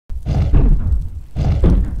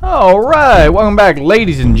Alright, welcome back,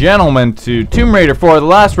 ladies and gentlemen, to Tomb Raider 4, The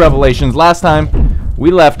Last Revelations. Last time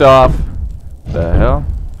we left off... The hell?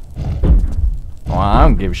 Well, I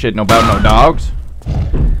don't give a shit about no dogs.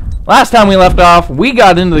 Last time we left off, we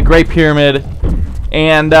got into the Great Pyramid,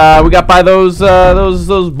 and we got by those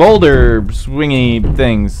boulder swingy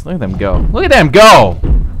things. Look at them go. Look at them go!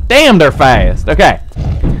 Damn, they're fast. Okay.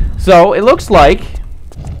 So, it looks like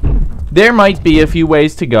there might be a few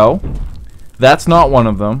ways to go. That's not one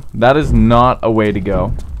of them. That is not a way to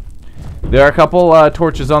go. There are a couple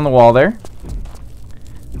torches on the wall there.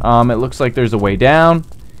 It looks like there's a way down.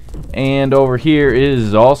 And over here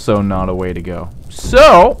is also not a way to go.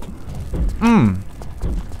 So,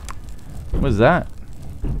 what is that?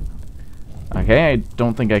 Okay, I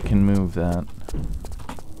don't think I can move that.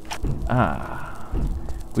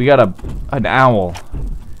 We got an owl.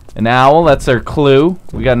 An owl, that's our clue.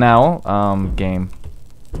 We got an owl. Game.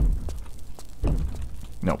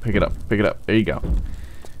 No, pick it up. Pick it up. There you go.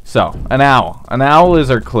 So, an owl. An owl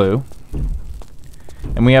is our clue.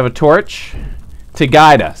 And we have a torch to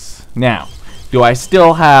guide us. Now, do I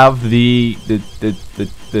still have the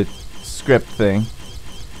script thing?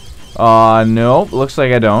 No. Looks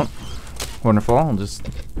like I don't. Wonderful. I'll just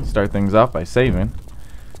start things up by saving.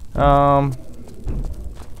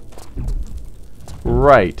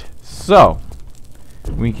 Right. So,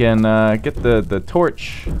 we can get the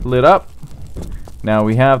torch lit up. Now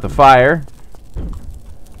we have the fire.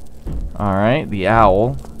 Alright, the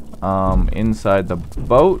owl. Inside the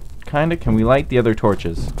boat, kinda. Can we light the other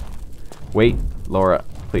torches? Wait, Laura,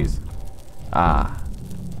 please. I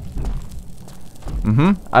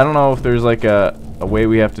don't know if there's like a way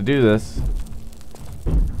we have to do this.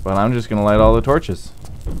 But I'm just gonna light all the torches.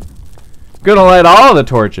 Gonna light all the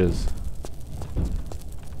torches.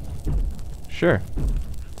 Sure.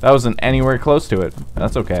 That wasn't anywhere close to it.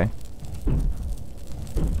 That's okay.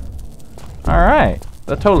 Alright,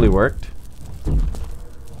 that totally worked.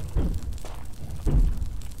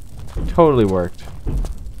 Totally worked.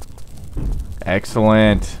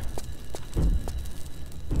 Excellent.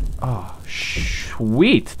 Oh,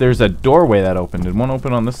 sweet. There's a doorway that opened. Did one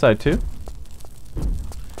open on this side too?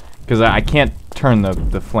 Because I can't turn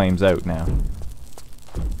the flames out now.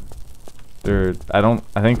 I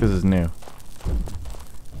think this is new.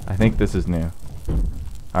 I think this is new.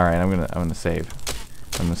 Alright, I'm gonna save.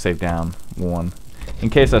 I'm gonna save down one in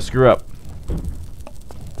case I screw up.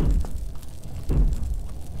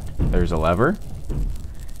 There's a lever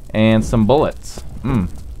and some bullets.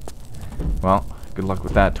 Well, good luck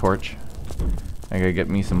with that torch. I gotta get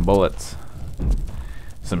me some bullets,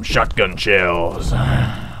 some shotgun shells.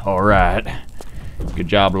 All right, good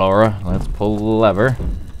job, Laura. Let's pull the lever.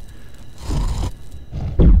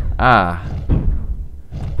 I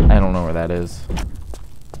don't know where that is.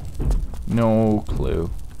 No clue.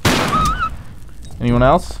 Anyone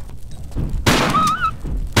else?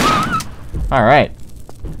 Alright.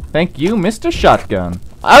 Thank you, Mr. Shotgun.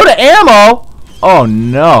 Out of ammo! Oh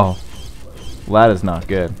no. Well, that is not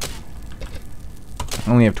good.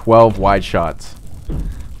 I only have 12 wide shots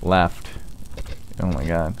left. Oh my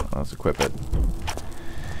god. Let's equip it.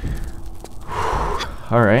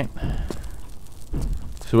 Alright.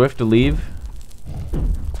 So we have to leave? Are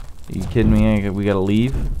you kidding me? We gotta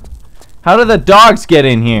leave? How did the dogs get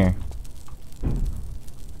in here?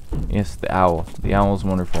 Yes, the owl. The owl's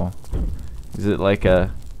wonderful. Is it like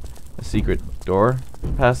a secret door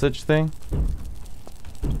passage thing?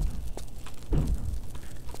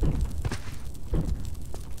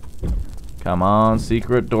 Come on,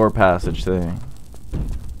 secret door passage thing.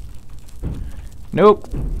 Nope.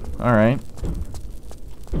 Alright.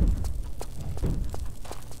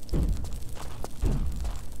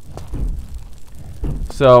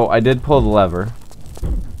 So I did pull the lever,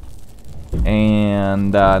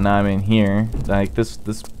 and now I'm in here. Like this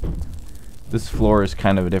floor is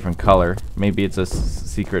kind of a different color. Maybe it's a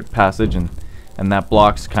secret passage, and that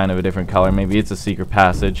block's kind of a different color. Maybe it's a secret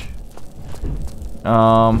passage.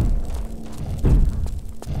 I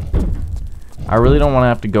really don't want to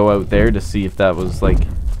have to go out there to see if that was like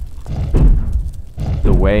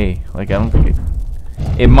the way. Like I don't think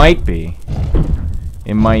it might be.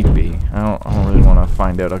 It might be. I don't really want to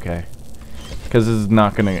find out. Okay, because this is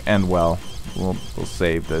not going to end well. We'll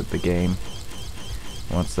save the game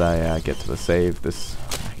once I get to the save. This,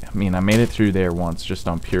 I mean, I made it through there once just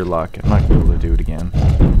on pure luck. I'm not going to be able to do it again.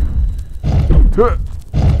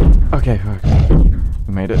 Okay,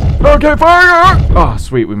 we made it. Okay, fire! Oh,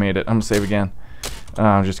 sweet, we made it. I'm gonna save again.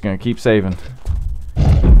 I'm just gonna keep saving.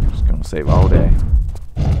 Just gonna save all day.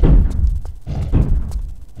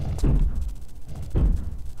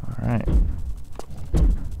 Alright.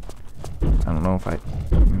 I don't know if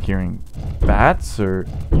I'm hearing bats or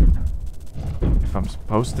if I'm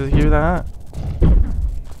supposed to hear that.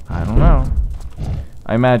 I don't know.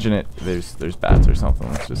 I imagine there's bats or something.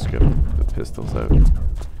 Let's just get the pistols out.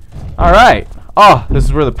 Alright. Oh, this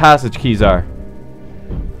is where the passage keys are.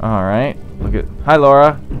 Alright. Look at... Hi,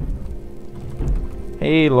 Laura.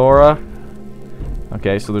 Hey, Laura.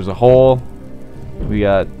 Okay, so there's a hole. We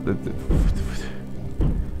got...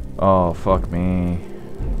 Oh, fuck me.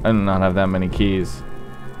 I do not have that many keys.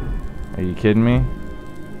 Are you kidding me?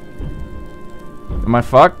 Am I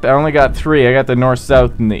fucked? I only got 3. I got the north,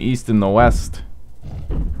 south, and the east, and the west.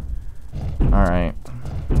 Alright.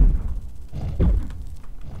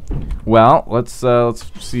 Well, let's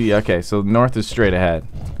see. Okay, so north is straight ahead.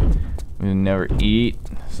 We never eat.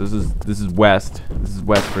 So this is west. This is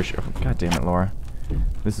west for sure. God damn it, Laura.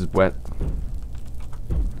 This is west.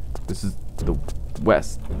 This is the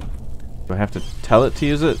west. Do I have to tell it to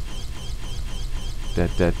use it?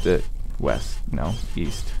 West. No.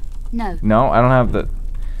 East. No. No, I don't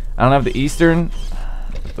have the eastern,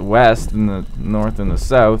 the west, and the north and the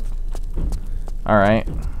south. Alright.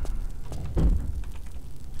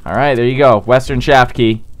 Alright, there you go. Western shaft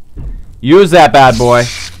key. Use that bad boy.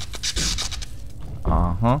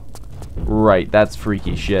 Uh-huh. Right, that's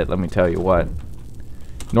freaky shit, let me tell you what.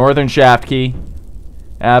 Northern shaft key.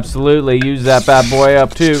 Absolutely, use that bad boy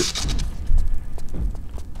up too.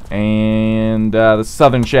 And the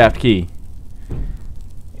southern shaft key.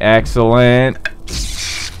 Excellent.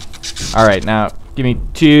 Alright, now give me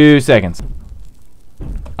 2 seconds.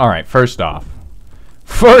 Alright, first off,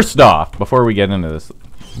 before we get into this,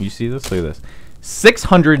 you see this? Look at this.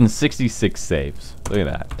 666 saves. Look at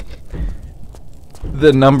that.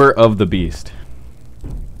 The number of the beast.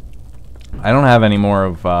 I don't have any more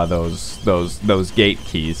of those gate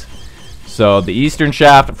keys. So the eastern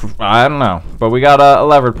shaft, I don't know, but we got a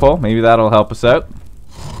lever pull. Maybe that'll help us out.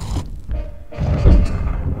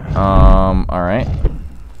 All right.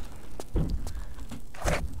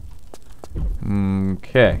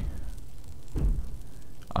 Okay.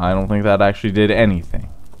 I don't think that actually did anything,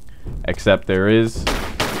 except there is.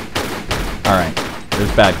 All right.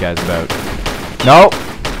 There's bad guys about. Nope.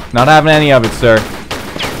 Not having any of it, sir.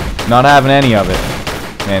 Not having any of it.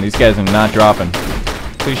 Man, these guys are not dropping.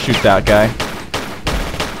 Please shoot that guy.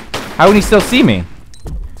 How would he still see me?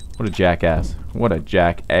 What a jackass. What a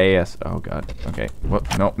jackass. Oh, God. Okay.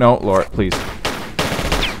 What? No, no, Laura, please.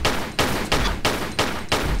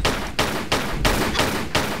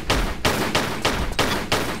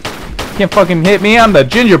 Can't fucking hit me. I'm the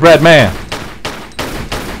gingerbread man.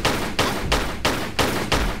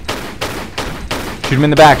 Shoot him in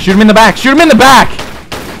the back. Shoot him in the back. Shoot him in the back.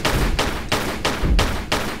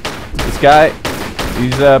 This guy,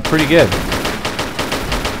 he's pretty good.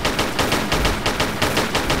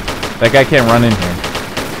 That guy can't run in here.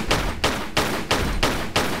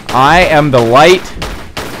 I am the light.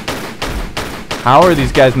 How are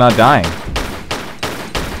these guys not dying?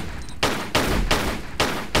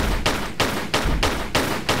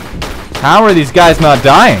 How are these guys not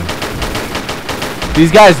dying?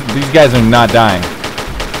 These guys are not dying.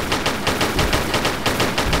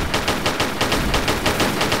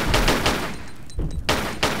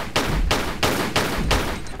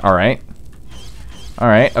 Alright.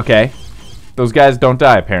 Alright, okay. Those guys don't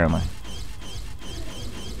die, apparently.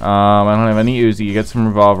 I don't have any Uzi. You get some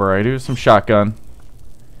revolver. I do have some shotgun.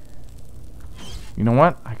 You know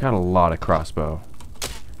what? I got a lot of crossbow.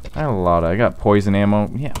 I got poison ammo.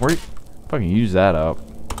 Yeah, where... Fucking use that up.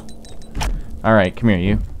 Alright, come here,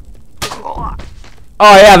 you. Oh,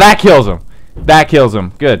 yeah, that kills him. That kills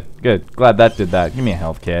him. Good, good. Glad that did that. Give me a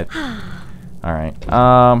health kit. Alright,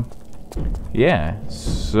 yeah,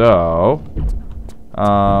 so...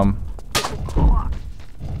 The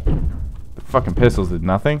fucking pistols did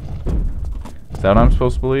nothing? Is that what I'm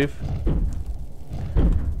supposed to believe?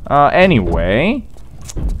 Anyway...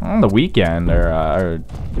 On the weekend, our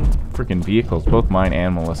freaking vehicles, both mine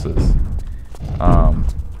and Melissa's,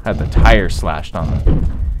 had the tire slashed on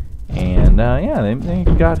them. And, yeah, they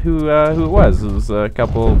got who it was. It was a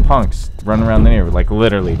couple punks running around the neighborhood, like,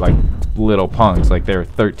 literally, like, little punks, like they were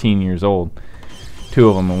 13 years old. 2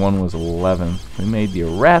 of them, and 1 was 11. We made the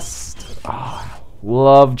arrest. Oh,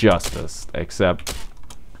 love justice, except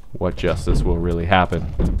what justice will really happen.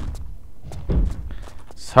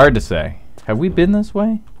 It's hard to say. Have we been this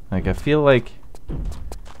way? Like, I feel like...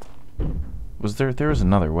 There was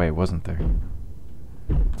another way, wasn't there?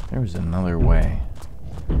 There was another way.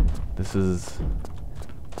 This is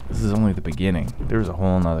only the beginning. There's a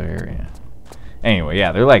whole nother area. Anyway,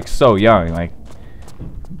 yeah, they're like so young. Like,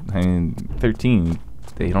 I mean, 13.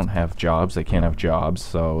 they don't have jobs. They can't have jobs.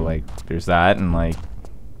 So like, there's that, and like,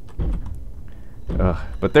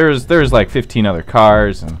 but there's like 15 other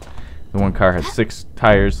cars, and the one car has 6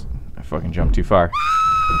 tires. I fucking jumped too far.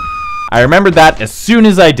 I remembered that as soon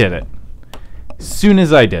as I did it. As soon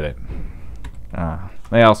as I did it.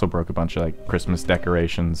 They also broke a bunch of like Christmas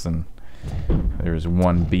decorations, and there was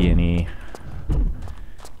one B&E.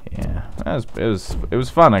 Yeah, it was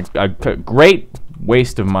fun. I great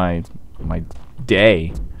waste of my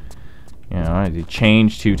day. You know, I had to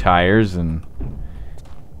change 2 tires and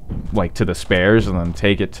like to the spares, and then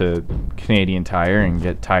take it to Canadian Tire and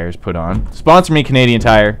get tires put on. Sponsor me, Canadian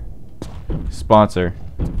Tire. Sponsor.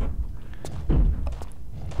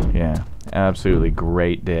 Yeah, absolutely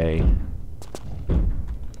great day.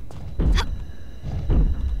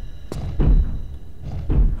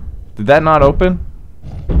 Did that not open?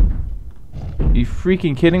 Are you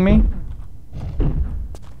freaking kidding me?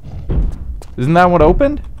 Isn't that what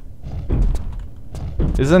opened?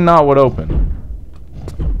 Isn't not what opened?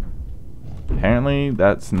 Apparently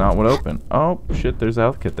that's not what opened. Oh shit, there's a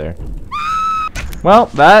health kit there. Well,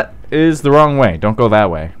 that is the wrong way. Don't go that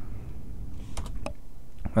way.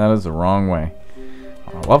 That is the wrong way.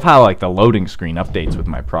 I love how like the loading screen updates with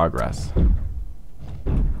my progress.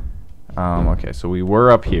 Okay, so we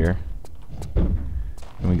were up here.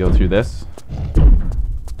 Can we go through this?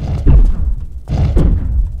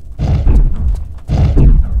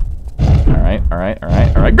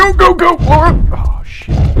 Alright. Go, go, go! Oh,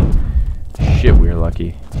 shit. Shit, we were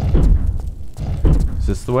lucky. Is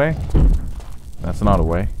this the way? That's not a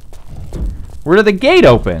way. Where did the gate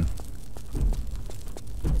open?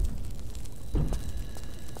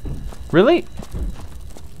 Really?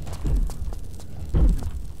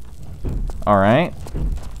 Alright.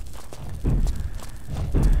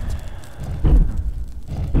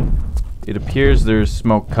 It appears there's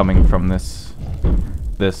smoke coming from this.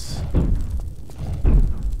 There's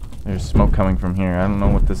smoke coming from here. I don't know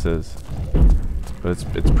what this is, but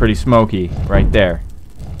it's pretty smoky right there,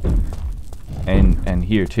 and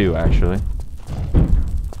here too, actually.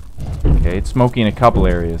 Okay, it's smoky in a couple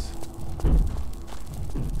areas.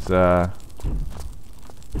 It's the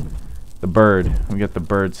bird. We got the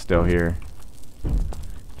bird still here.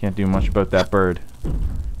 Can't do much about that bird.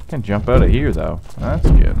 Can jump out of here though. That's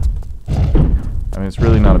good. I mean, it's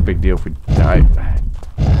really not a big deal if we die.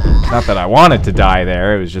 Not that I wanted to die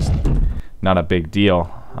there. It was just not a big deal.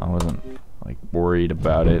 I wasn't like worried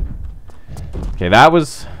about it. Okay,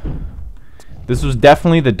 this was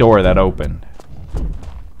definitely the door that opened.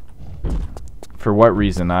 For what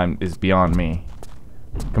reason is beyond me.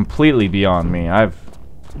 Completely beyond me. I've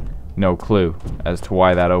no clue as to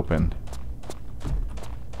why that opened.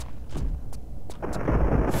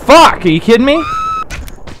 Fuck! Are you kidding me?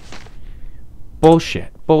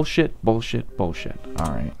 Bullshit. Bullshit. Bullshit. Bullshit.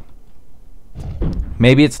 Alright.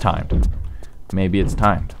 Maybe it's timed. Maybe it's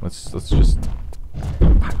timed. Let's just...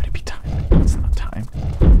 Why would it be timed? It's not timed.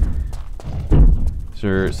 Is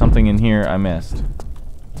there something in here I missed?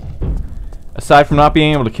 Aside from not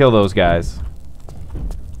being able to kill those guys.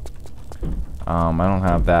 I don't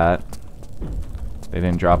have that. They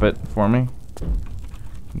didn't drop it for me?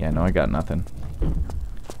 Yeah, no, I got nothing.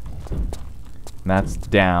 And that's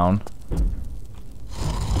down.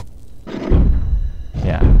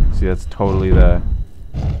 Yeah, see, that's totally the...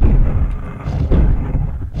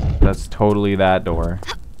 That's totally that door.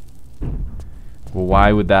 Well,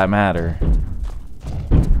 why would that matter?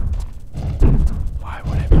 Why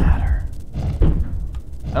would it matter?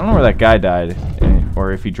 I don't know where that guy died,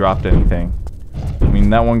 or if he dropped anything. I mean,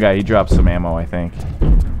 that one guy, he dropped some ammo, I think.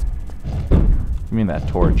 Give me that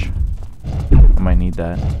torch. I might need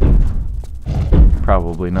that.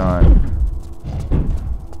 Probably not.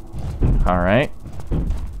 Alright.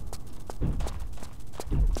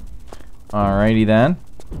 Alrighty then.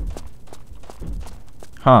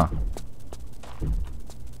 Huh.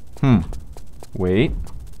 Wait.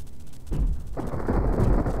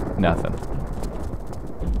 Nothing.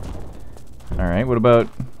 Alright, what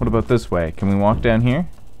about this way? Can we walk down here?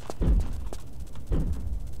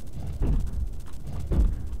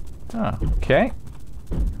 Oh, okay.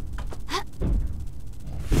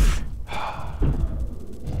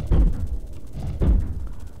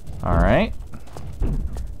 Alright.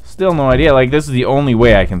 Still no idea. Like, this is the only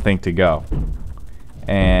way I can think to go.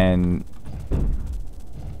 And...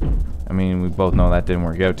 I mean, we both know that didn't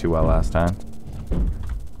work out too well last time.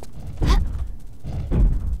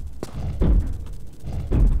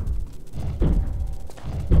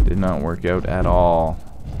 Did not work out at all.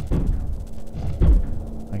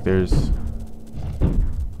 Like, there's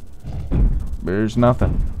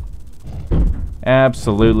nothing.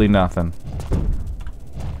 Absolutely nothing.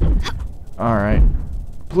 Alright.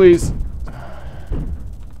 Please.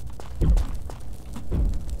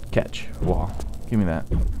 Catch. Wall. Give me that.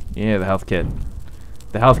 Yeah, the health kit.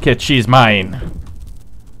 The health kit, she's mine.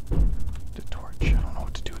 The torch. I don't know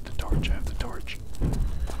what to do with the torch. I have the torch.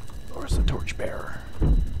 Where's the torch bearer?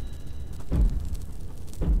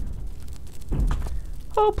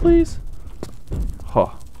 Oh, please. Huh.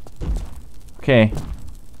 Okay.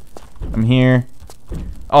 I'm here.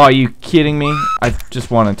 Oh, are you kidding me? I just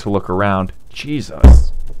wanted to look around.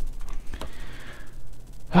 Jesus.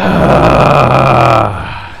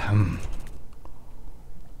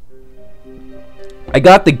 I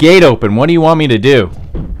got the gate open. What do you want me to do?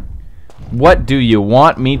 What do you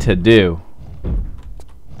want me to do?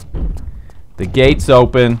 The gate's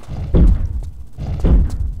open.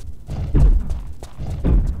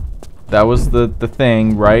 That was the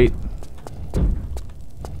thing, right?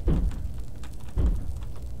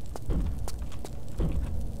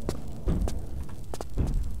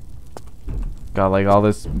 Got like all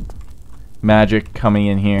this magic coming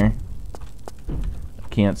in here.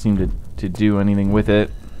 Can't seem to do anything with it.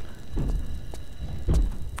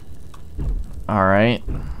 Alright.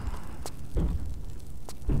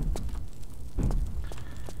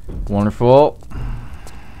 Wonderful.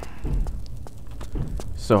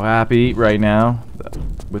 So happy right now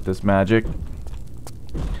with this magic.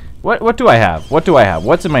 What do I have? What do I have?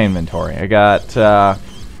 What's in my inventory? I got a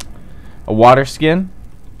water skin.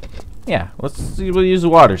 Yeah, we'll use a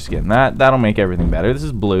water skin. That'll make everything better. This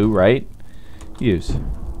is blue, right? Use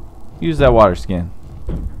that water skin.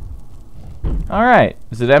 Alright.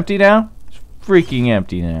 Is it empty now? It's freaking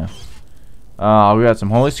empty now. We got some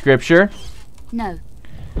holy scripture. No.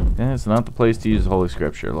 Yeah, it's not the place to use holy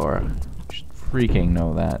scripture, Laura. You should freaking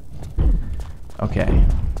know that. Okay.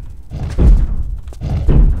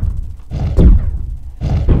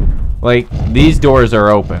 Like, these doors are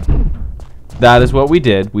open. That is what we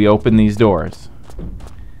did. We opened these doors.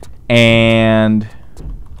 And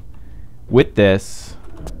with this,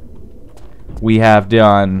 we have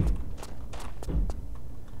done,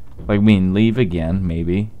 like, we can leave again,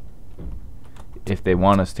 maybe, if they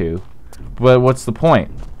want us to. But what's the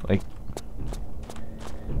point? Like,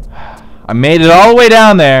 I made it all the way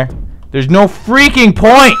down there. There's no freaking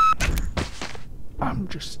point. I'm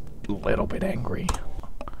just a little bit angry.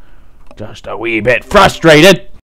 Just a wee bit frustrated.